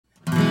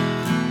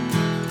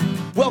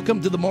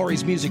Welcome to the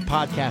Maury's Music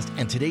Podcast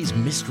and today's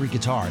Mystery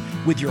Guitar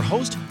with your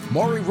host,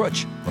 Maury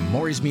Rutsch from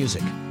Maury's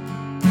Music.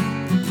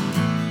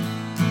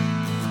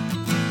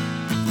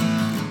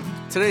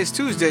 Today is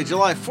Tuesday,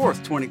 July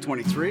 4th,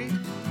 2023,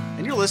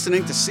 and you're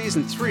listening to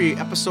Season 3,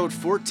 Episode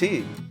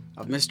 14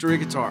 of Mystery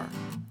Guitar.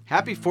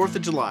 Happy 4th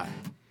of July,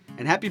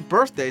 and happy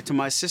birthday to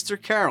my sister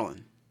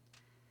Carolyn.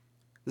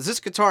 Does this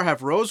guitar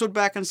have rosewood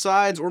back and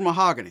sides or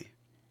mahogany?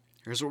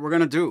 Here's what we're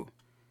going to do.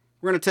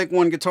 We're going to take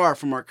one guitar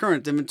from our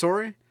current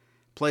inventory,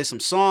 play some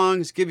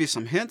songs, give you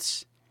some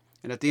hints,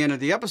 and at the end of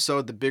the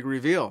episode, the big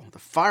reveal, the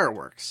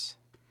fireworks.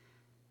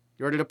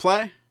 You ready to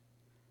play?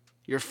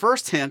 Your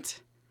first hint: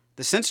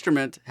 this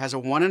instrument has a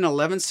 1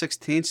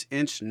 11/16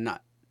 inch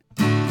nut.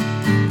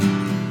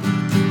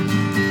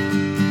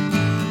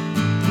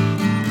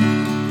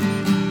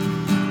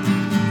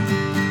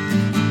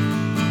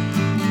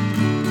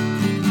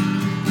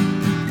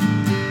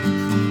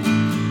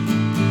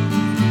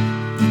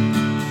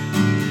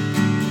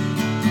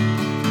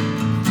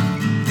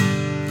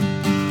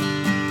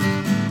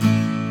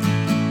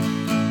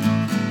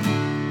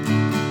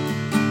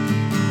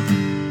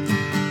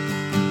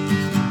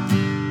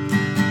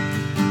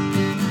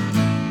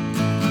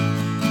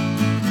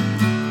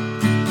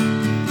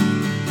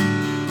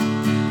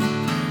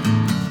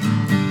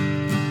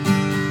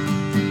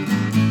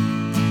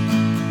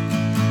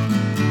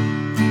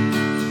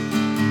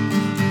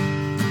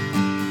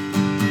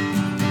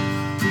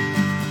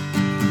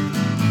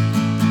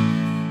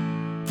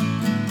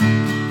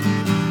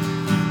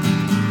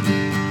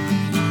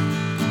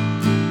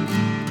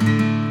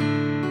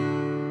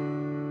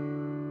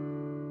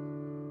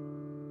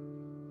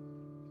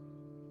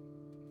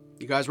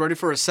 You guys ready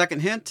for a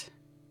second hint?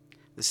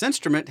 This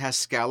instrument has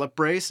scallop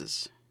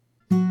braces.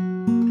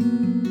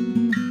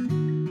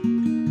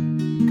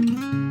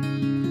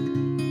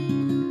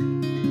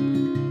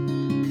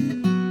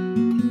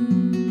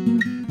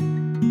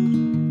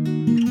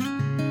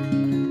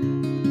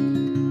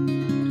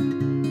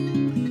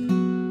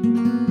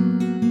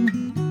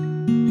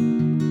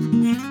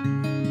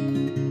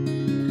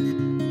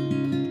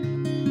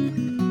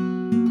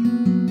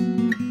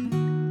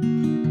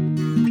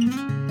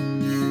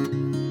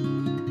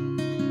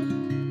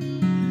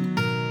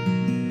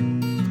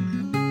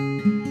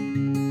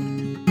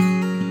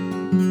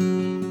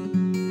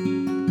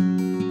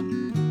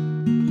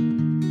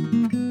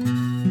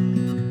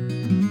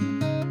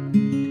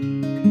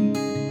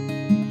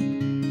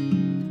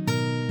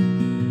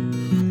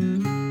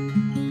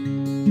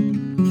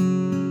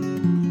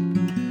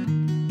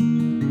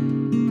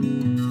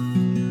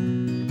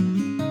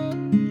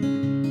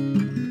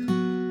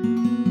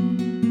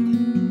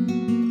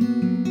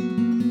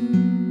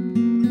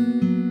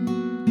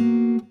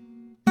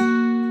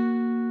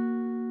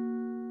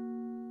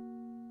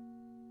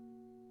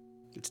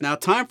 It's now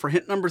time for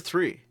hint number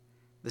 3.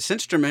 This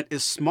instrument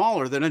is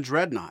smaller than a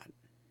dreadnought.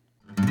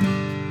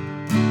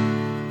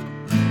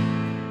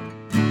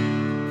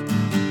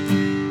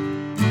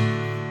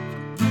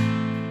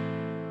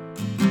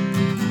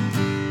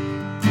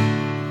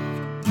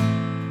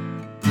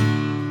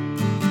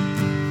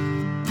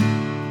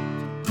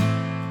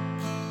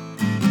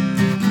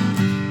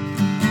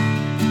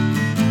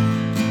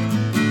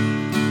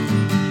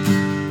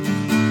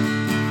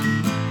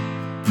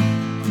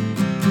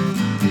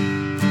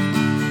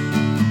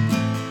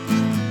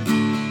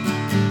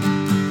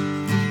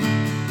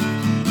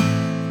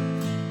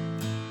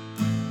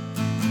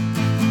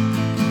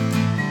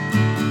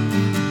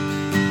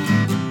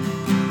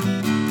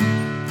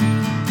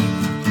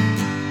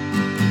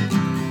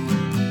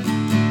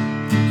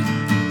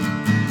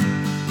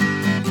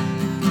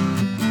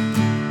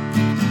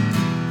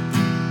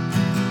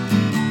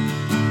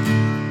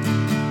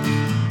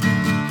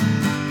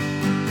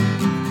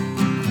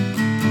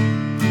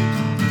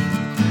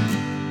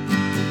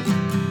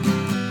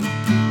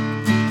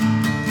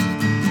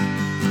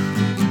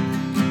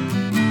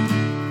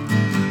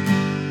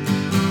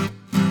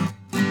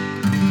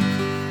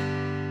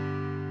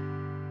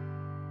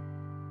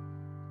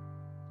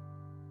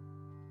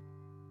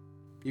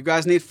 You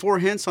guys need 4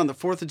 hints on the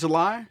 4th of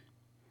July?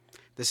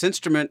 This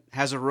instrument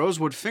has a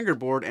rosewood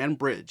fingerboard and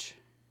bridge.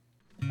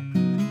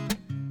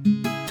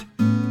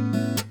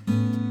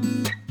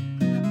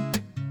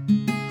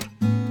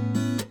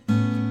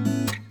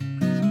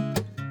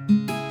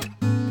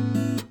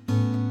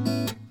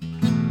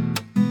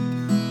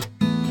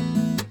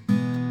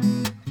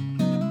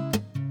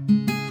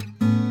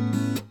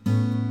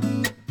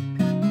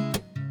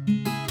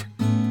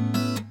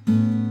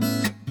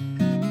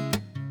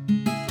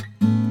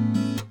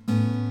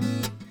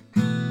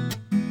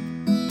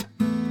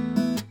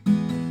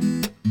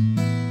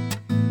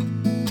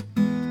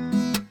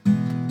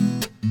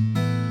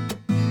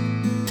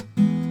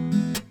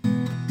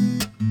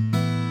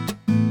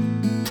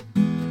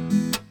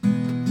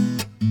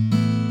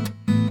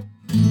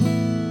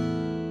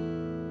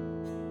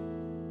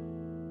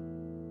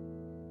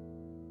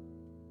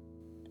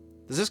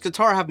 Does this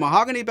guitar have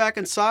mahogany back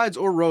and sides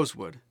or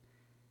rosewood?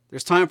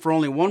 There's time for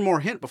only one more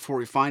hint before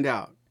we find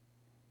out.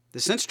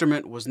 This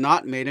instrument was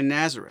not made in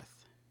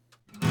Nazareth.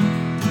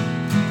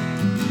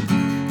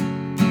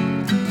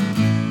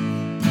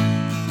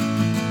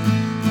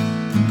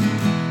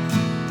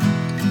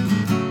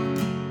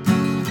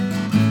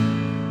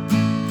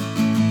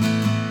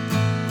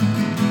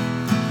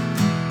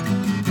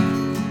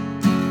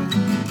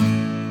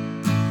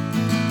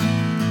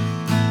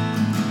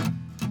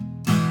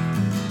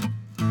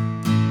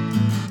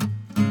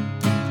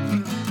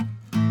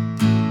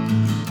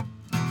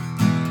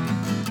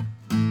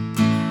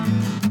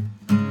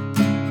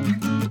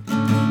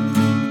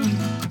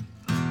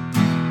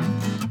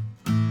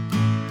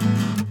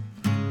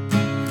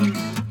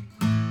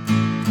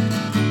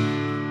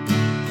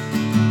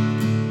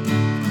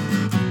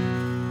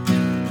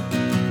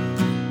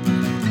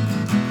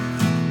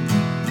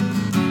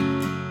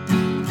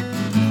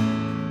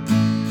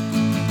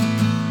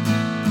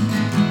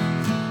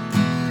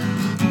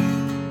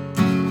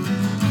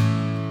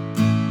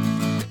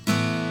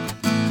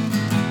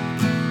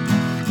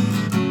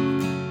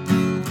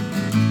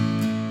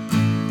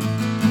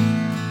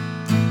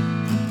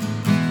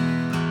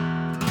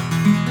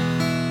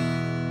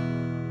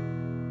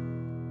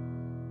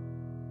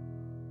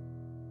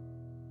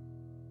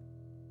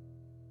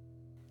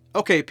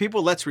 Okay,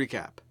 people, let's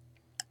recap.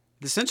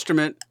 This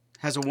instrument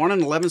has a 1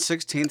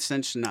 11/16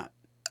 inch nut.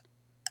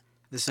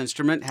 This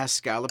instrument has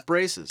scallop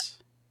braces.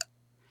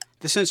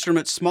 This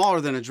instrument's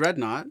smaller than a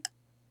dreadnought.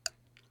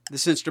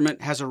 This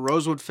instrument has a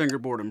rosewood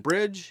fingerboard and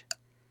bridge,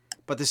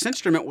 but this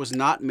instrument was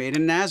not made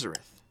in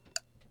Nazareth.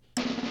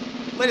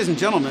 Ladies and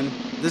gentlemen,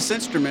 this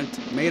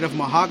instrument, made of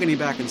mahogany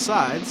back and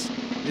sides,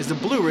 is the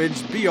Blue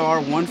Ridge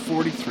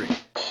BR-143.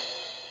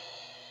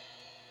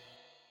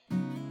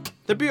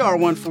 The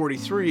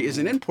BR-143 is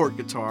an import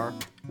guitar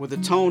with a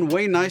tone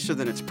way nicer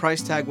than its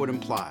price tag would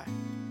imply.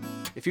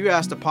 If you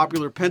asked a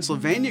popular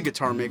Pennsylvania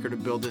guitar maker to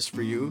build this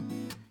for you,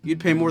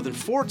 you'd pay more than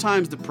 4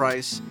 times the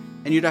price,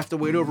 and you'd have to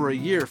wait over a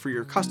year for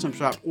your custom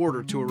shop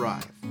order to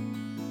arrive.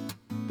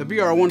 The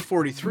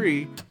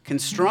BR-143 can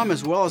strum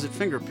as well as it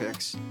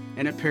fingerpicks,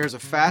 and it pairs a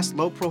fast,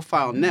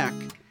 low-profile neck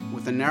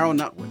with a narrow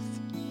nut width.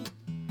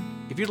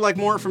 If you'd like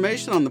more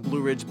information on the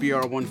Blue Ridge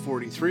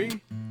BR-143,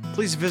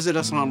 please visit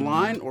us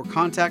online or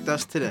contact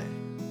us today.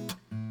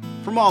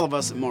 From all of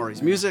us at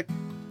Maury's Music,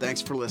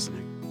 thanks for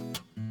listening.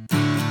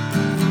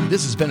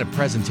 This has been a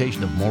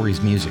presentation of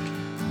Maury's Music,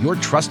 your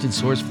trusted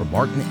source for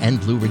Martin and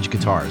Blue Ridge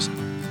guitars.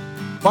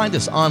 Find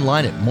us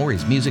online at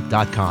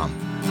maurysmusic.com.